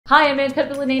Hi, I'm Ann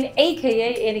Cutbillanane,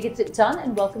 aka Annie Gets It Done,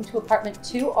 and welcome to apartment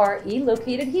 2RE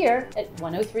located here at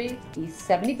 103 East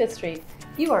 75th Street.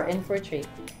 You are in for a treat.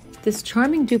 This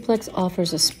charming duplex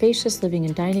offers a spacious living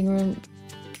and dining room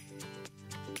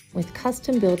with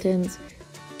custom built-ins,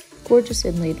 gorgeous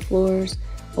inlaid floors,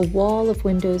 a wall of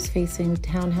windows facing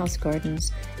townhouse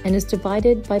gardens, and is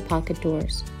divided by pocket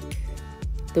doors.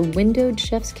 The windowed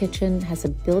chef's kitchen has a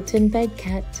built-in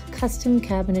banquet, custom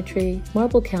cabinetry,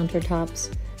 marble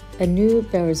countertops, a new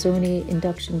Bertazzoni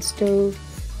induction stove,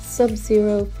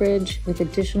 sub-zero fridge with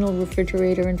additional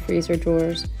refrigerator and freezer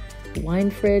drawers,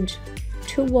 wine fridge,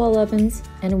 2 wall ovens,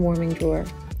 and a warming drawer.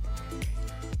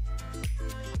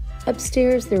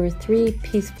 Upstairs, there are 3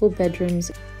 peaceful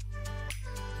bedrooms,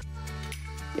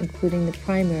 including the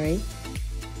primary,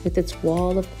 with its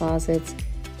wall of closets,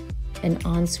 an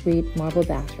ensuite marble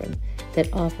bathroom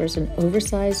that offers an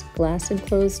oversized glass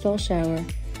enclosed stall shower,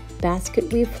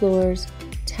 basket weave floors,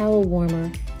 towel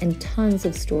warmer, and tons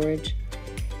of storage.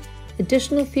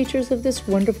 Additional features of this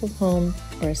wonderful home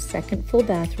are a second full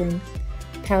bathroom,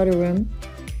 powder room,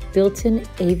 built-in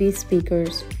AV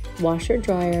speakers, washer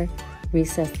dryer,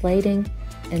 recessed lighting,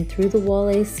 and through-the-wall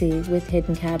AC with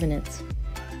hidden cabinets.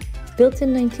 Built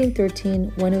in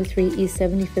 1913, 103 East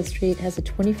 75th Street has a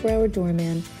 24-hour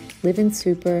doorman, live-in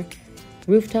super,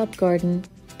 rooftop garden,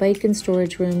 bike and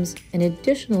storage rooms, and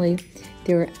additionally,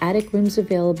 there are attic rooms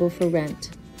available for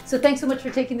rent. So thanks so much for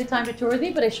taking the time to tour with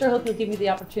me, but I sure hope you'll give me the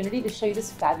opportunity to show you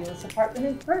this fabulous apartment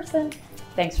in person.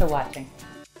 Thanks for watching.